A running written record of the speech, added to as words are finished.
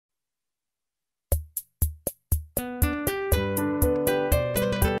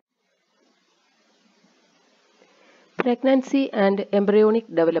Pregnancy and embryonic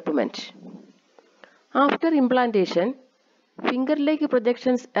development. After implantation, finger-like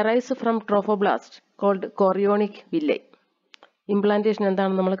projections arise from trophoblast called chorionic villi. Implantation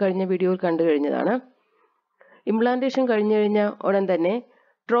എന്താണ് നമ്മൾ കഴിഞ്ഞ വീഡിയോയിൽ കണ്ടു കഴിഞ്ഞതാണ്. Implantation കഴിഞ്ഞു കഴിഞ്ഞാൽ ഉടൻ തന്നെ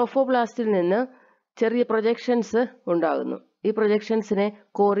ട്രോഫോബ്ലാസ്റ്റിൽ നിന്ന് ചെറിയ പ്രൊജക്ഷൻസ് ഉണ്ടാകുന്നു. ഈ പ്രൊജക്ഷൻസിനെ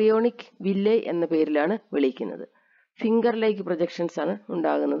കോറിയോണിക് വില്ലെ എന്ന പേരിലാണ് വിളിക്കുന്നത്. ഫിംഗർ ലൈക്ക് പ്രൊജക്ഷൻസ് ആണ്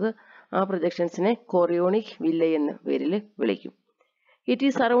ഉണ്ടാകുന്നത്. ആ പ്രൊജക്ഷൻസിനെ കോറിയോണിക് വില്ലെ എന്ന പേരിൽ വിളിക്കും. It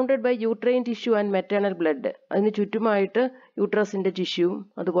is surrounded by uterine tissue and maternal blood. അതിന് ചുറ്റുമായിട്ട് യൂട്രസിന്റെ ടിഷ്യൂവും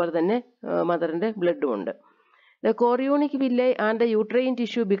അതുപോലെ തന്നെ മദറിന്റെ ബ്ലഡും ഉണ്ട്. The chorionic villi and the uterine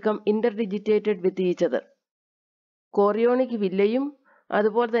tissue become interdigitated with each other. Chorionic വില്ലയും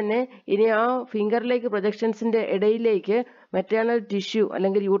അതുപോലെ തന്നെ ഇനി ആ ഫിംഗറിലേക്ക് പ്രൊജക്ഷൻസിന്റെ ഇടയിലേക്ക് മെറ്റേണൽ ടിഷ്യൂ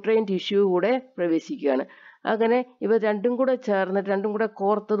അല്ലെങ്കിൽ യൂട്രൈൻ ടിഷ്യൂ കൂടെ പ്രവേശിക്കുകയാണ്. അങ്ങനെ ഇവ രണ്ടും കൂടെ ചേർന്ന് രണ്ടും കൂടെ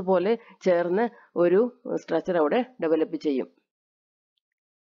കോർത്തതുപോലെ ചേർന്ന് ഒരു സ്ട്രക്ചർ അവിടെ ഡെവലപ്പ് ചെയ്യും.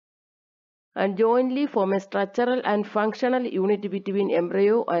 And jointly form a structural and functional unit between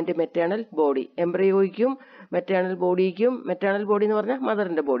embryo and maternal body. എംബ്രയോയ്ക്കും maternal ബോഡിക്കും, maternal body എന്ന് പറഞ്ഞാൽ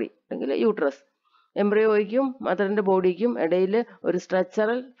മദറിന്റെ ബോഡി അല്ലെങ്കിൽ യൂട്രസ്, എംബ്രയോയ്ക്കും മദറിന്റെ ബോഡിക്കും ഇടയിൽ ഒരു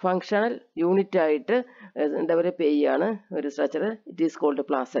സ്ട്രക്ചറൽ ഫങ്ഷണൽ യൂണിറ്റ് ആയിട്ട് ഡെവലപ്പ് ചെയ്യുകയാണ് ഒരു structure. It is called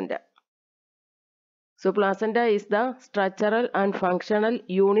placenta. So placenta is the structural and functional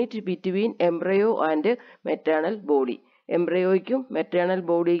unit between embryo and maternal body. എംബ്രയോയ്ക്കും maternal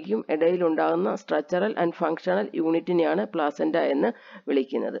ബോഡിക്കും ഇടയിൽ ഉണ്ടാകുന്ന സ്ട്രക്ചറൽ ആൻഡ് ഫങ്ഷണൽ യൂണിറ്റിനെയാണ് പ്ലാസന്റ എന്ന്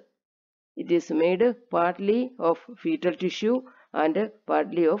വിളിക്കുന്നത്. It is made partly of fetal tissue and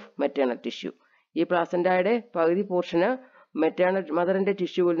partly of maternal tissue. ഈ പ്ലാസന്റയുടെ പകുതി പോർഷന് maternal മദറിന്റെ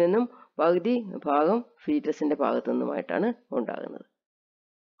ടിഷ്യൂവിൽ നിന്നും പകുതി ഭാഗം ഫീറ്റസിന്റെ ഭാഗത്തു നിന്നുമായിട്ടാണ് ഉണ്ടാകുന്നത്.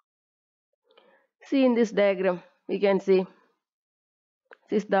 See in this diagram, we can see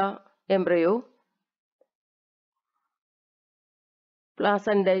this is the embryo,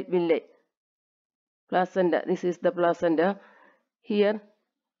 placenta villi, placenta. This is the placenta. Here,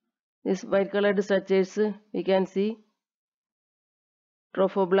 this white colored structures we can see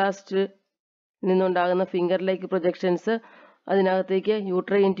trophoblast നിന്നുണ്ടാകുന്ന finger like projections, അതിനകത്തേക്ക്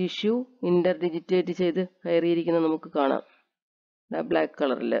uterine tissue ഇന്റർഡിജിറ്റേറ്റ് ചെയ്ത് കയറിയിരിക്കുന്നത് നമുക്ക് കാണാം black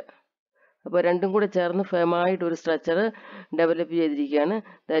കളറിൽ. അപ്പോൾ രണ്ടും കൂടെ ചേർന്ന് ഫേമായിട്ട് ഒരു സ്ട്രക്ചർ ഡെവലപ്പ് ചെയ്തിരിക്കുകയാണ്.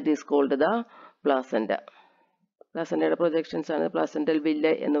 That is called the placenta. പ്ലാസന്റയുടെ projections ആണ് പ്ലാസന്റൽ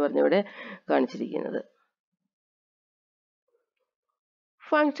വില്ലെ എന്ന് പറഞ്ഞിവിടെ കാണിച്ചിരിക്കുന്നത്.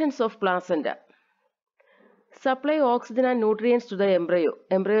 Functions of placenta. Supply oxygen and nutrients to the embryo.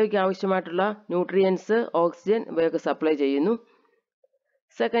 എംബ്രയോയ്ക്ക് ആവശ്യമായിട്ടുള്ള ന്യൂട്രിയൻസ്, ഓക്സിജൻ ഇവയൊക്കെ സപ്ലൈ ചെയ്യുന്നു.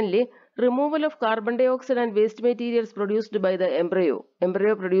 Secondly, removal of carbon dye oxide and waste materials produced by the embryo.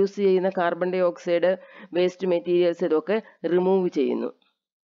 Embryo produce ചെയ്യുന്ന carbon dye oxide, waste materials ഇതൊക്കെ remove ചെയ്യുന്നു.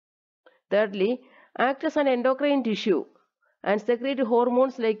 Thirdly, act as an endocrine tissue and secrete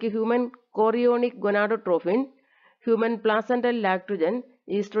hormones like human chorionic ഗൊനാഡോട്രോഫിൻ, human placental Lactogen,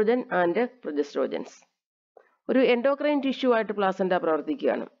 oestrogen and പ്രൊജസ്ട്രോജൻസ്. ഒരു endocrine tissue ആയിട്ട് placenta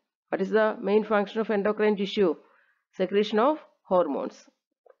പ്രവർത്തിക്കുകയാണ്. What is the main function of endocrine tissue? Secretion of hormones.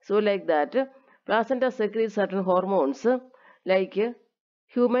 So like that, placenta secretes certain hormones like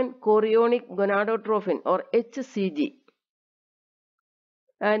human chorionic gonadotrophin or HCG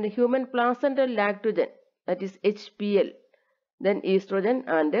and human placental lactogen, that is HPL, then estrogen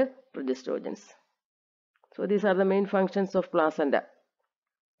and progestrogens. So these are the main functions of placenta.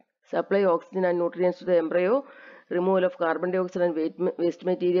 Supply oxygen and nutrients to the embryo, removal of carbon dioxide and waste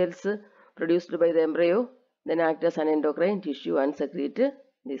materials produced by the embryo, then act as an endocrine tissue and secrete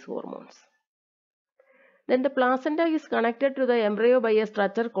these hormones. Then the placenta is connected to the embryo by a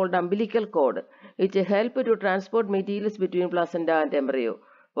structure called umbilical cord, which help to transport materials between placenta and embryo.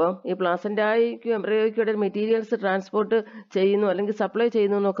 അപ്പോൾ ഈ പ്ലാസന്റയ്ക്കും എംബ്രയോയ്ക്കും ഇടയിൽ materials transport ചെയ്യുന്നു അല്ലെങ്കിൽ supply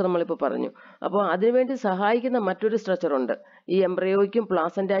ചെയ്യുന്നു എന്നൊക്കെ നമ്മളിപ്പോൾ പറഞ്ഞു. അപ്പോൾ അതിനുവേണ്ടി സഹായിക്കുന്ന മറ്റൊരു സ്ട്രക്ചർ ഉണ്ട്. ഈ എംബ്രയോയ്ക്കും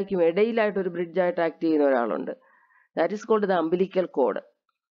പ്ലാസന്റയ്ക്കും ഇടയിലായിട്ട് ഒരു ബ്രിഡ്ജായിട്ട് ആക്ട് ചെയ്യുന്ന ഒരാളുണ്ട്. That is called the umbilical cord.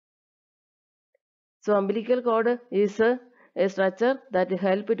 So umbilical cord is a structure that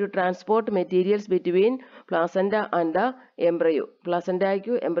help to transport materials between placenta and the embryo.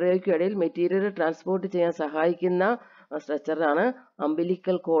 പ്ലാസന്റയ്ക്കും എംബ്രയോയ്ക്കും ഇടയിൽ മെറ്റീരിയൽ ട്രാൻസ്പോർട്ട് ചെയ്യാൻ സഹായിക്കുന്ന സ്ട്രക്ചറാണ്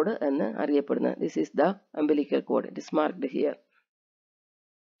umbilical cord എന്ന് അറിയപ്പെടുന്നത്. This is the umbilical cord. It is marked here.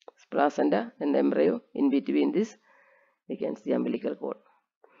 Placenta and embryo. In between this, we can see umbilical cord.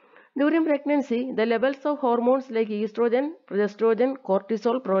 During pregnancy, the levels of hormones like estrogen, progestrogen,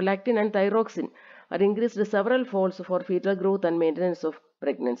 cortisol, prolactin and thyroxine are increased several folds for fetal growth and maintenance of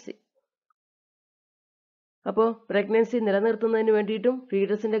pregnancy. അപ്പോൾ pregnancy നിലനിർത്തുന്നതിന് വേണ്ടിയിട്ടും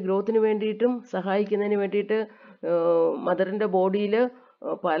ഫീറ്റസിന്റെ ഗ്രോത്തിന് വേണ്ടിയിട്ടും സഹായിക്കുന്നതിന് വേണ്ടിയിട്ട് മദറിന്റെ ബോഡിയിൽ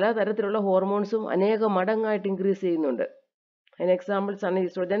പലതരത്തിലുള്ള ഹോർമോൺസും അനേക മടങ്ങായിട്ട് increase ചെയ്യുന്നുണ്ട്. അതിന് എക്സാമ്പിൾസ് ആണ്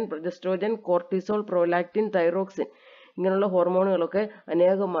oestrogen, progestogen, cortisol, prolactin, thyroxine. ഇങ്ങനെയുള്ള ഹോർമോണുകളൊക്കെ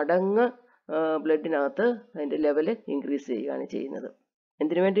അനേക മടങ്ങ് ബ്ലഡിനകത്ത് അതിൻ്റെ ലെവല് ഇൻക്രീസ് ചെയ്യുകയാണ് ചെയ്യുന്നത്.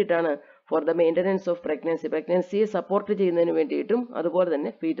 എന്തിനു വേണ്ടിയിട്ടാണ്? For the maintenance of pregnancy, പ്രഗ്നൻസിയെ support ചെയ്യുന്നതിന് വേണ്ടിയിട്ടും അതുപോലെ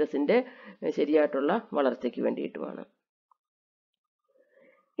തന്നെ ഫീറ്റസിൻ്റെ ശരിയായിട്ടുള്ള വളർച്ചയ്ക്ക് വേണ്ടിയിട്ടുമാണ്.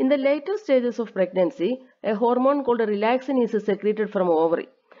 In the later stages of pregnancy, a hormone called relaxin is secreted from ovary.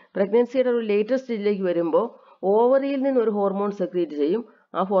 പ്രഗ്നൻസിയുടെ ഒരു ലേറ്റർ സ്റ്റേജിലേക്ക് വരുമ്പോൾ ഓവറിയിൽ നിന്ന് ഒരു ഹോർമോൺ സെക്രീറ്റ് ചെയ്യും.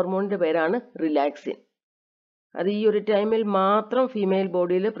 ആ ഹോർമോണിൻ്റെ പേരാണ് റിലാക്സിൻ. അത് ഈ ഒരു ടൈമിൽ മാത്രം ഫീമെയിൽ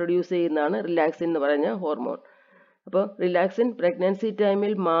ബോഡിയിൽ പ്രൊഡ്യൂസ് ചെയ്യുന്നതാണ് റിലാക്സിൻ എന്ന് പറഞ്ഞ ഹോർമോൺ. അപ്പോൾ റിലാക്സിൻ പ്രഗ്നൻസി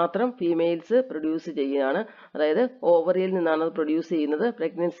ടൈമിൽ മാത്രം ഫീമെയിൽസ് പ്രൊഡ്യൂസ് ചെയ്യുന്നതാണ്. അതായത് ഓവറിയിൽ നിന്നാണ് അത് പ്രൊഡ്യൂസ് ചെയ്യുന്നത്.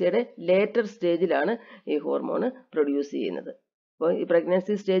 പ്രഗ്നൻസിയുടെ ലേറ്റർ സ്റ്റേജിലാണ് ഈ ഹോർമോൺ പ്രൊഡ്യൂസ് ചെയ്യുന്നത്. അപ്പോൾ ഈ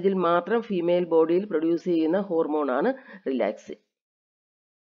പ്രഗ്നൻസി സ്റ്റേജിൽ മാത്രം ഫീമെയിൽ ബോഡിയിൽ പ്രൊഡ്യൂസ് ചെയ്യുന്ന ഹോർമോണാണ് relaxin.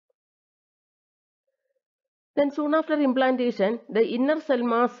 Then soon after implantation, the inner cell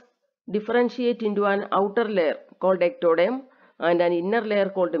mass differentiate into an outer layer called ectoderm and an inner layer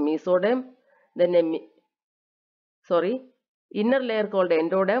called mesoderm. Then inner layer called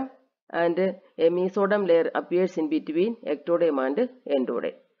endoderm and a mesoderm layer appears in between ectoderm and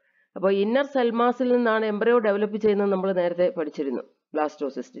endoderm. അപ്പോൾ inner സെൽമാസിൽ നിന്നാണ് embryo develop ചെയ്യുന്നത് നമ്മൾ നേരത്തെ പഠിച്ചിരുന്നു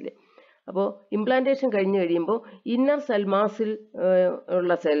ബ്ലാസ്റ്റോസിസ്റ്റിൽ. അപ്പോൾ implantation കഴിഞ്ഞ് കഴിയുമ്പോൾ inner സെൽമാസിൽ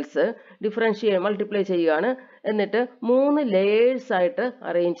ഉള്ള സെൽസ് മൾട്ടിപ്ലൈ ചെയ്യുകയാണ്. എന്നിട്ട് 3 ലെയേഴ്സ് ആയിട്ട്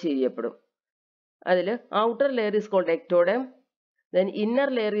അറേഞ്ച് ചെയ്യപ്പെടും. അതിൽ outer layer is called ectoderm, then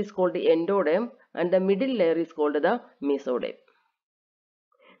inner layer is called endoderm and the middle layer is called the mesoderm.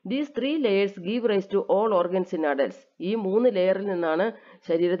 These 3 layers give rise to all organs in adults. ഈ 3 ലെയറിൽ നിന്നാണ്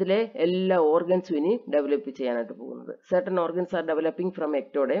ശരീരത്തിലെ എല്ലാ ഓർഗൻസും ഇനി ഡെവലപ്പ് ചെയ്യാനായിട്ട് പോകുന്നത്. Certain organs are developing from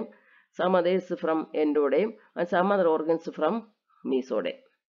ectoderm, some others from endoderm and some other organs from mesoderm.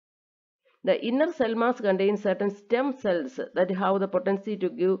 The inner cell mass contains certain stem cells that have the potency to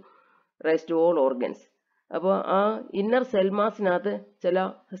give rise to all organs. അപ്പോൾ ആ inner cell മാസിനകത്ത് ചില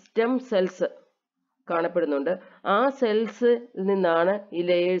stem cells കാണപ്പെടുന്നുണ്ട്. ആ സെൽസിൽ നിന്നാണ് ഈ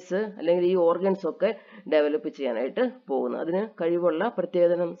layers അല്ലെങ്കിൽ ഈ organs ഒക്കെ ഡെവലപ്പ് ചെയ്യാനായിട്ട് പോകുന്നത്. അതിന് കഴിവുള്ള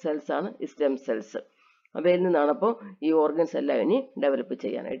പ്രത്യേകതരം സെൽസാണ് ഈ സ്റ്റെം സെൽസ്. അവയിൽ നിന്നാണ് അപ്പോൾ ഈ ഓർഗൻസ് എല്ലാം ഇനി ഡെവലപ്പ്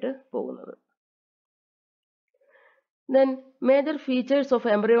ചെയ്യാനായിട്ട് പോകുന്നത്. Then major features of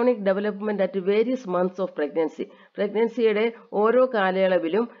embryonic development at various months of pregnancy. പ്രഗ്നൻസിയുടെ ഓരോ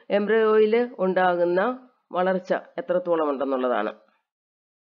കാലയളവിലും എംബ്രയോയിൽ ഉണ്ടാകുന്ന വളർച്ച എത്രത്തോളം ഉണ്ടെന്നുള്ളതാണ്.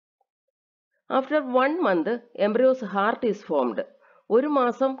 After 1 month, embryo's heart is formed. 1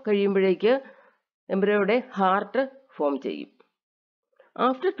 മാസം കഴിയുമ്പോഴേക്ക് എംബ്രയോയുടെ ഹാർട്ട് ഫോം ചെയ്യും.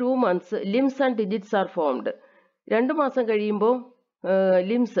 After 2 months, limbs and digits are formed. 2 മാസം കഴിയുമ്പോൾ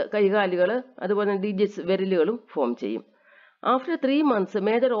ലിംസ് കൈകാലുകൾ അതുപോലെ ഡിജിറ്റ്സ് വിരലുകളും ഫോം ചെയ്യും. After 3 months,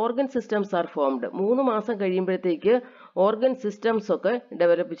 major organ systems are formed. 3 മാസം കഴിയുമ്പോഴത്തേക്ക് ഓർഗൻ സിസ്റ്റംസ് ഒക്കെ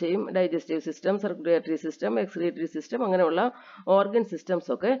ഡെവലപ്പ് ചെയ്യും. Digestive system, circulatory system, excretory system, അങ്ങനെയുള്ള ഓർഗൻ സിസ്റ്റംസ്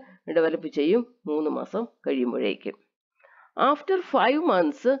ഒക്കെ ഡെവലപ്പ് ചെയ്യും 3 മാസം കഴിയുമ്പോഴേക്കും. After 5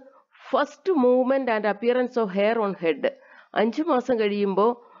 months, first movement and appearance of hair on head. 5 മാസം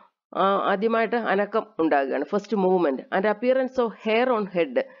കഴിയുമ്പോൾ ആദ്യമായിട്ട് അനക്കം ഉണ്ടാകുകയാണ്. First movement and appearance of hair on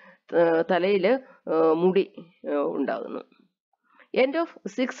head, തലയിൽ മുടി ഉണ്ടാകുന്നു. End of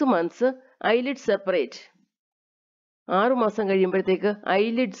 6 months, eyelid separate. 6 മാസം കഴിയുമ്പോഴത്തേക്ക്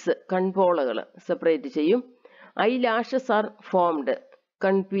ഐലിഡ്സ് കൺപോളകൾ സെപ്പറേറ്റ് ചെയ്യും. I lashes are formed,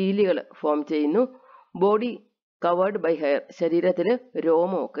 കൺപീലികൾ form ചെയ്യുന്നു. ബോഡി കവേർഡ് ബൈ ഹെയർ, ശരീരത്തിൽ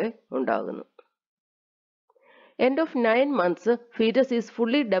രോമമൊക്കെ ഉണ്ടാകുന്നു. End of 9 months, fetus is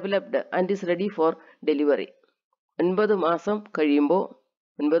fully developed and is ready for delivery. 9 മാസം കഴിയുമ്പോൾ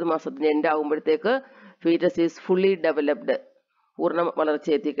 9 മാസത്തിന് എൻഡ് ആകുമ്പോഴത്തേക്ക് fetus is fully developed, പൂർണ്ണ വളർച്ച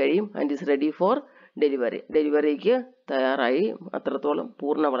എത്തിക്കഴിയും. And is ready for delivery, ഡെലിവറിക്ക് തയ്യാറായി, അത്രത്തോളം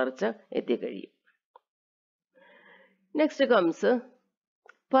പൂർണ്ണ വളർച്ച എത്തിക്കഴിയും. Next comes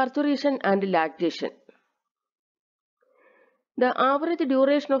parturition and lactation. The average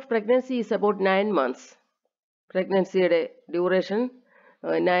duration of pregnancy is about 9 months. പ്രഗ്നൻസിയുടെ duration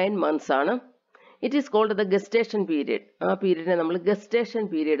 9 months ആണ്. It is called the gestation period. ആ പീരീഡിനെ നമ്മൾ ഗസ്റ്റേഷൻ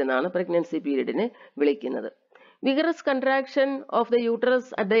പീരീഡ് എന്നാണ് പ്രഗ്നൻസി പീരീഡിനെ വിളിക്കുന്നത്. Vigorous contraction of the uterus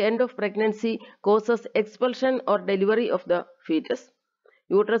at the end of pregnancy causes expulsion or delivery of the foetus.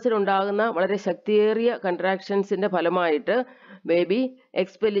 യൂട്ടറസിൽ ഉണ്ടാകുന്ന വളരെ ശക്തിയേറിയ കൺട്രാക്ഷൻസിന്റെ ഫലമായിട്ട് baby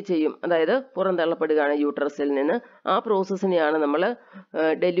എക്സ്പെല് ചെയ്യും, അതായത് പുറന്തള്ളപ്പെടുകയാണ് യൂട്ടറസിൽ നിന്ന്. ആ പ്രോസസ്സിനെയാണ് നമ്മൾ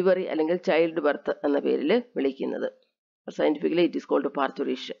ഡെലിവറി അല്ലെങ്കിൽ ചൈൽഡ് ബർത്ത് എന്ന പേരിൽ വിളിക്കുന്നത്. Scientifically it is called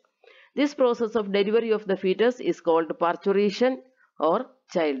parturition. This process of delivery of the fetus is called parturition or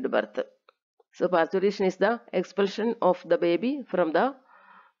childbirth. So parturition is the expulsion of the baby from the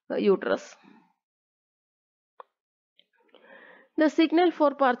uterus. The signal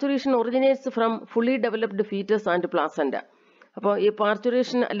for parturition originates from fully developed fetus and placenta. അപ്പോൾ ഈ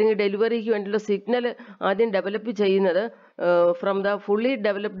parturition അല്ലെങ്കിൽ ഡെലിവറിക്ക് വേണ്ടിയുള്ള signal ആദ്യം develop ചെയ്യുന്നത് from the fully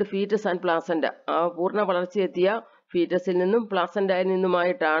developed foetus and placenta. ആ പൂർണ്ണ വളർച്ചയെത്തിയ ഫീറ്റസിൽ നിന്നും പ്ലാസൻഡയിൽ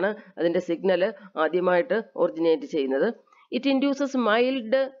നിന്നുമായിട്ടാണ് അതിൻ്റെ സിഗ്നൽ ആദ്യമായിട്ട് ഒറിജിനേറ്റ് ചെയ്യുന്നത്. It induces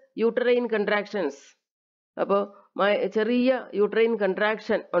mild uterine contractions. അപ്പോൾ ചെറിയ യൂട്ടറൈൻ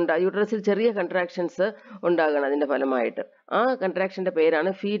കൺട്രാക്ഷൻ യൂട്ടറസിൽ ചെറിയ കൺട്രാക്ഷൻസ് ഉണ്ടാകണം അതിൻ്റെ ഫലമായിട്ട്. ആ കൺട്രാക്ഷൻ്റെ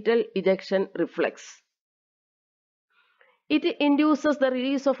പേരാണ് fetal ejection reflex. It induces the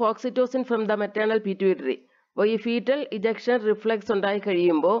release of oxytocin from the maternal pituitary. അപ്പോൾ ഈ ഫീറ്റൽ ഇജക്ഷൻ റിഫ്ലെക്സ് ഉണ്ടായി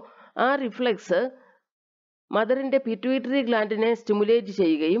കഴിയുമ്പോൾ ആ റിഫ്ലെക്സ് മദറിൻ്റെ പിറ്റ്യൂട്ടറി ഗ്ലാൻഡിനെ സ്റ്റിമുലേറ്റ്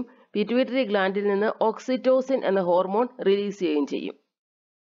ചെയ്യുകയും പിറ്റ്യൂട്ടറി ഗ്ലാൻഡിൽ നിന്ന് ഓക്സിറ്റോസിൻ എന്ന ഹോർമോൺ റിലീസ് ചെയ്യുകയും ചെയ്യും.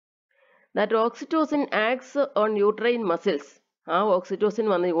 That oxytocin acts on uterine muscles. ആ ഓക്സിറ്റോസിൻ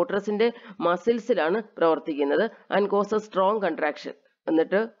വന്ന് യൂട്രസിൻ്റെ മസിൽസിലാണ് പ്രവർത്തിക്കുന്നത്. And causes strong contraction.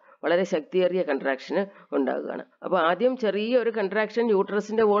 എന്നിട്ട് വളരെ ശക്തിയേറിയ കൺട്രാക്ഷന് ഉണ്ടാകുകയാണ്. അപ്പോൾ ആദ്യം ചെറിയൊരു contraction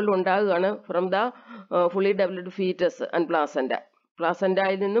യൂട്രസിൻ്റെ വോളിൽ ഉണ്ടാകുകയാണ് from the fully developed foetus and placenta.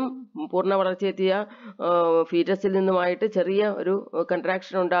 പ്ലാസൻഡയിൽ നിന്നും പൂർണ്ണ വളർച്ചയെത്തിയ ഫീറ്റസിൽ നിന്നുമായിട്ട് ചെറിയ ഒരു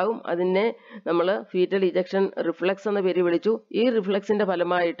കൺട്രാക്ഷൻ ഉണ്ടാകും. അതിനെ നമ്മൾ ഫീറ്റൽ ഇജക്ഷൻ റിഫ്ലെക്സ് എന്ന പേര് വിളിച്ചു. ഈ റിഫ്ലെക്സിന്റെ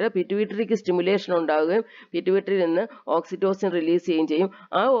ഫലമായിട്ട് പിറ്റ്യൂട്ടറിക്ക് സ്റ്റിമുലേഷൻ ഉണ്ടാകുകയും പിറ്റ്യൂട്ടറിയിൽ നിന്ന് ഓക്സിറ്റോസിൻ റിലീസ് ചെയ്യുകയും ചെയ്യും.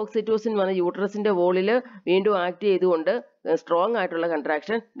 ആ ഓക്സിറ്റോസിൻ വന്ന് യൂട്രസിന്റെ വോളിൽ വീണ്ടും ആക്ട് ചെയ്തുകൊണ്ട് സ്ട്രോങ് ആയിട്ടുള്ള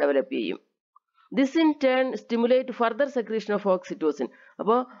കൺട്രാക്ഷൻ ഡെവലപ്പ് ചെയ്യും. This in turn stimulate further secretion of oxytocin.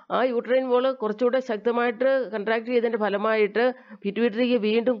 അപ്പോൾ ആ യൂട്രൈൻ വോള് കുറച്ചുകൂടെ ശക്തമായിട്ട് കൺട്രാക്ട് ചെയ്തതിന്റെ ഫലമായിട്ട് പിറ്റ്യൂട്ടറിക്ക്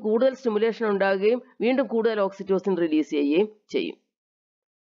വീണ്ടും കൂടുതൽ സ്റ്റിമുലേഷൻ ഉണ്ടാകുകയും വീണ്ടും കൂടുതൽ ഓക്സിറ്റോസിൻ റിലീസ് ചെയ്യുകയും ചെയ്യും.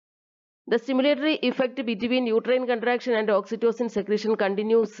 The stimulatory effect between uterine contraction and oxytocin secretion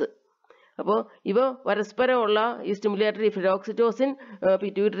continuous. അപ്പോൾ ഇവ പരസ്പരമുള്ള ഈ സ്റ്റിമുലേറ്ററി ഇഫക്റ്റ് ഓക്സിറ്റോസിൻ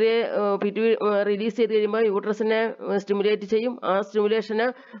പിറ്റ്യൂട്ടറിയെ റിലീസ് ചെയ്ത് കഴിയുമ്പോൾ യൂട്രസിനെ സ്റ്റിമുലേറ്റ് ചെയ്യും. ആ സ്റ്റിമുലേഷന്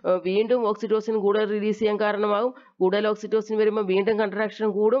വീണ്ടും ഓക്സിറ്റോസിൻ കൂടുതൽ റിലീസ് ചെയ്യാൻ കാരണമാകും. കൂടുതൽ ഓക്സിറ്റോസിൻ വരുമ്പോൾ വീണ്ടും കൺട്രാക്ഷൻ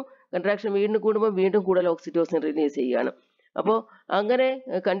കൂടും. കൺട്രാക്ഷൻ വീണ്ടും കൂടുമ്പോൾ വീണ്ടും കൂടുതൽ ഓക്സിറ്റോസിൻ റിലീസ് ചെയ്യുകയാണ്. അപ്പോൾ അങ്ങനെ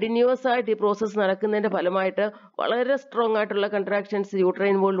കണ്ടിന്യൂസ് ആയിട്ട് ഈ പ്രോസസ്സ് നടക്കുന്നതിൻ്റെ ഫലമായിട്ട് വളരെ സ്ട്രോങ് ആയിട്ടുള്ള കൺട്രാക്ഷൻസ്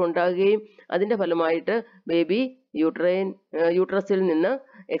യൂട്രൈൻ വോളിൽ ഉണ്ടാകുകയും അതിൻ്റെ ഫലമായിട്ട് ബേബി യൂട്രസിൽ നിന്ന്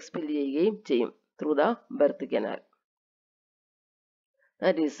എക്സ്പെൽ ചെയ്യുകയും ചെയ്യും through the birth canal.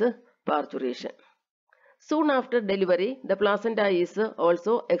 That is parturition. Soon after delivery the placenta is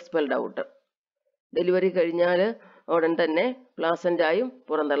also expelled out. Delivery കഴിഞ്ഞാൽ ഉടൻ തന്നെ പ്ലാസൻഡായും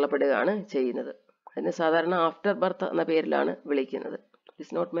പുറന്തള്ളപ്പെടുകയാണ് ചെയ്യുന്നത്. അതിനെ സാധാരണ ആഫ്റ്റർ ബർത്ത് എന്ന പേരിലാണ് വിളിക്കുന്നത്.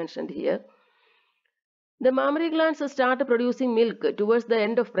 It's not mentioned here. The mammary glands start producing milk towards the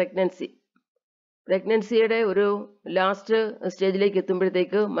end of pregnancy. പ്രഗ്നൻസിയുടെ ഒരു ലാസ്റ്റ് സ്റ്റേജിലേക്ക്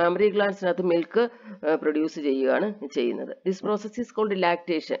എത്തുമ്പോഴത്തേക്ക് മാമറി ഗ്ലാൻഡ്സിനകത്ത് മിൽക്ക് പ്രൊഡ്യൂസ് ചെയ്യുകയാണ് ചെയ്യുന്നത്. This process is called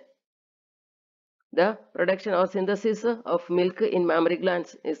lactation. The production or synthesis of milk in mammary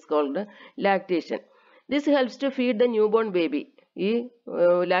glands is called lactation. This helps to feed the new born baby. ഈ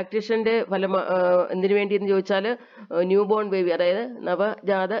ലാക്ടേഷന്റെ ഫലം എന്തിനു വേണ്ടി എന്ന് ചോദിച്ചാൽ ന്യൂ ബോൺ ബേബി, അതായത്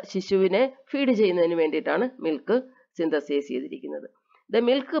നവജാത ശിശുവിനെ ഫീഡ് ചെയ്യുന്നതിന് വേണ്ടിയിട്ടാണ് മിൽക്ക് സിന്തസൈസ് ചെയ്തിരിക്കുന്നത്. The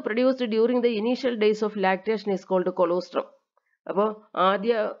milk produced during the initial days of lactation is called കൊളോസ്ട്രം. അപ്പോൾ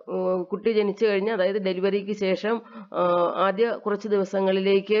ആദ്യ കുട്ടി ജനിച്ചു കഴിഞ്ഞാൽ, അതായത് ഡെലിവറിക്ക് ശേഷം ആദ്യ കുറച്ച്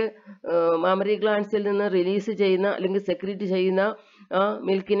ദിവസങ്ങളിലേക്ക് മാമറി ഗ്ലാൻഡ്സിൽ നിന്ന് റിലീസ് ചെയ്യുന്ന അല്ലെങ്കിൽ സെക്രീറ്റ് ചെയ്യുന്ന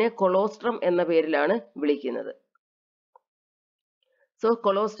മിൽക്കിനെ കൊളോസ്ട്രം എന്ന പേരിലാണ് വിളിക്കുന്നത്. So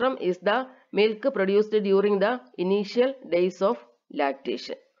colostrum is the milk produced during the initial days of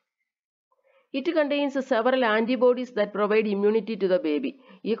lactation. It contains several antibodies that provide immunity to the baby.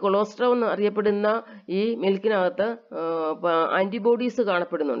 ഈ കൊളോസ്ട്രം എന്ന് അറിയപ്പെടുന്ന ഈ മിൽക്കിനകത്ത് ആന്റിബോഡീസ്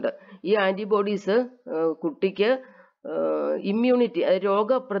കാണപ്പെടുന്നുണ്ട്. ഈ ആന്റിബോഡീസ് കുട്ടിക്ക് ഇമ്മ്യൂണിറ്റി, അതായത്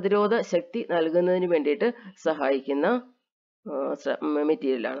രോഗപ്രതിരോധ ശക്തി നൽകുന്നതിന് വേണ്ടിയിട്ട് സഹായിക്കുന്ന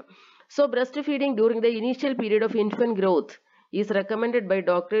മെറ്റീരിയലാണ്. So breast feeding during the initial period of infant growth is recommended by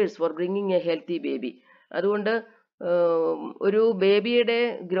doctors for bringing A healthy baby. അതുകൊണ്ട് ഒരു ബേബിയുടെ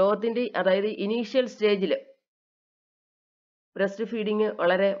ഗ്രോത്തിന്റെ, അതായത് ഇനീഷ്യൽ സ്റ്റേജിൽ ബ്രസ്റ്റ് ഫീഡിങ്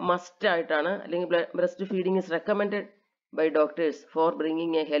വളരെ മസ്റ്റ് ആയിട്ടാണ്, അല്ലെങ്കിൽ breast feeding is recommended by doctors for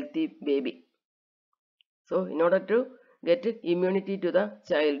bringing A healthy baby. So in order to get immunity to the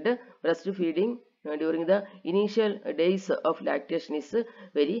child, breast feeding during the initial days of lactation is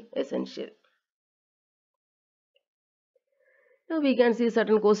very essential. Now we can see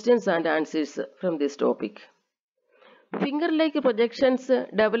certain questions and answers from this topic. Finger-like projections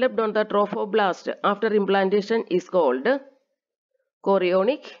developed on the trophoblast after implantation is called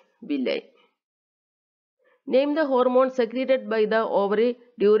chorionic villi. Name the hormone secreted by the ovary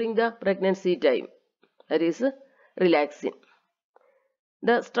during the pregnancy time. That is relaxin.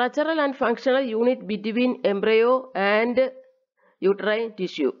 The structural and functional unit between embryo and uterine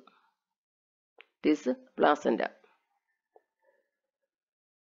tissue is placenta.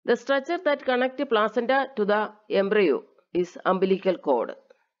 The structure that connects placenta to the embryo is umbilical cord.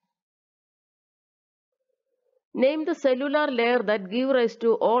 Name the cellular layer that gives rise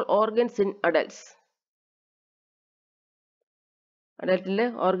to all organs in adults. അഡൽട്ടിലെ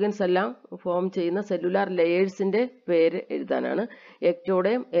organs എല്ലാം form ചെയ്യുന്ന cellular ലെയേഴ്സിൻ്റെ പേര് എഴുതാനാണ്.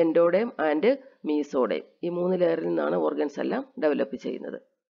 Ectoderm, endoderm and mesoderm. ഈ 3 ലെയറിൽ നിന്നാണ് organs എല്ലാം develop ചെയ്യുന്നത്.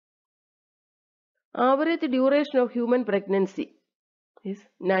 Average duration of human pregnancy is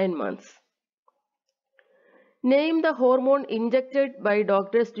 9 months. Name the hormone injected by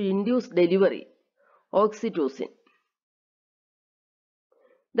doctors to induce delivery. Oxytocin.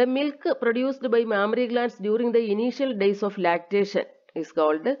 The milk produced by mammary glands during the initial days of lactation is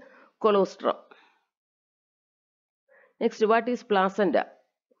called colostrum. Next, what is placenta?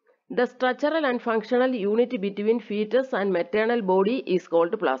 The structural and functional unit between fetus and maternal body is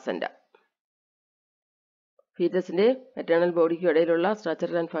called placenta. ഫീറ്റസിൻ്റെ maternal ബോഡിക്ക് ഇടയിലുള്ള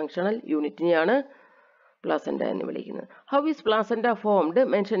structural and functional യൂണിറ്റിനെയാണ് പ്ലാസെൻറ്റ എന്ന് വിളിക്കുന്നത്. How is പ്ലാസെൻറ്റ formed?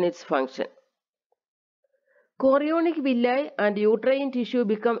 Mention it's function. Chorionic villi and uterine tissue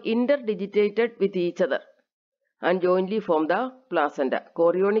become interdigitated with each other and jointly form the placenta.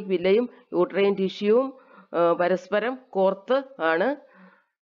 Chorionic villiയും uterine tissueയും പരസ്പരം കോർത്ത് ആണ്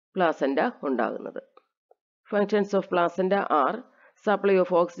പ്ലാസെൻറ്റ ഉണ്ടാകുന്നത്. Functions of placenta are supply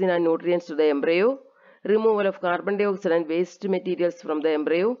of oxygen and nutrients to the embryo, removal of carbon dioxide and waste materials from the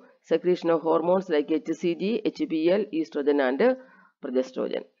embryo, secretion of hormones like HCG, HPL, estrogen and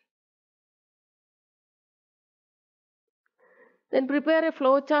progesterone. Then prepare a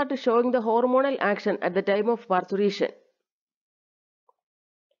flow chart showing the hormonal action at the time of parturition.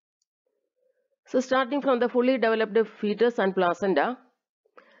 So starting from the fully developed fetus and placenta,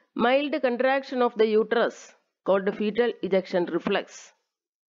 mild contraction of the uterus called fetal ejection reflex.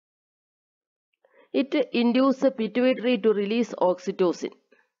 It induces pituitary to release oxytocin.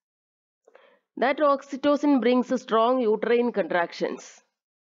 That oxytocin brings strong uterine contractions.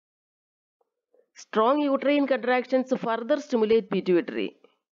 Strong uterine contractions further stimulate pituitary.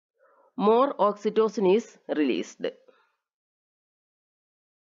 More oxytocin is released.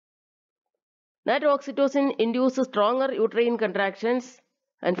 That oxytocin induces stronger uterine contractions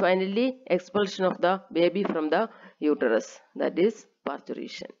and finally expulsion of the baby from the uterus. That is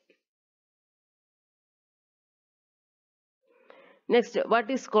parturition. Next, what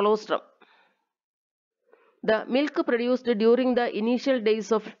is colostrum? The milk produced during the initial days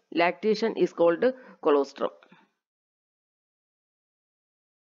of lactation is called colostrum.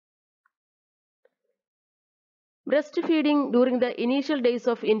 Breastfeeding during the initial days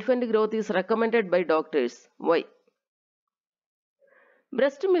of infant growth is recommended by doctors. Why?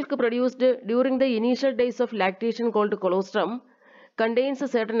 Breast milk produced during the initial days of lactation called colostrum contains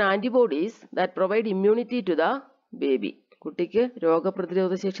certain antibodies that provide immunity to the baby. കുട്ടിക്ക്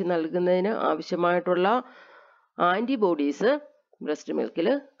രോഗപ്രതിരോധ ശേഷി നൽകുന്നതിന് ആവശ്യമായിട്ടുള്ള antibodies breast മിൽക്കിൽ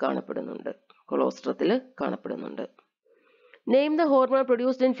കാണപ്പെടുന്നുണ്ട്, കൊളോസ്ട്രത്തിൽ കാണപ്പെടുന്നുണ്ട്. Name the hormone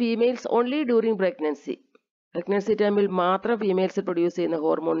produced in females only during pregnancy. Pregnancy ടൈമിൽ മാത്രം females produce ചെയ്യുന്ന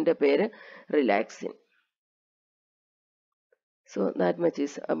ഹോർമോണിൻ്റെ പേര് relaxin. So that much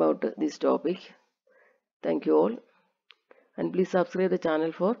is about this topic. Thank you all and please subscribe the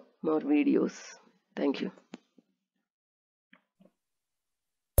channel for more videos. Thank you.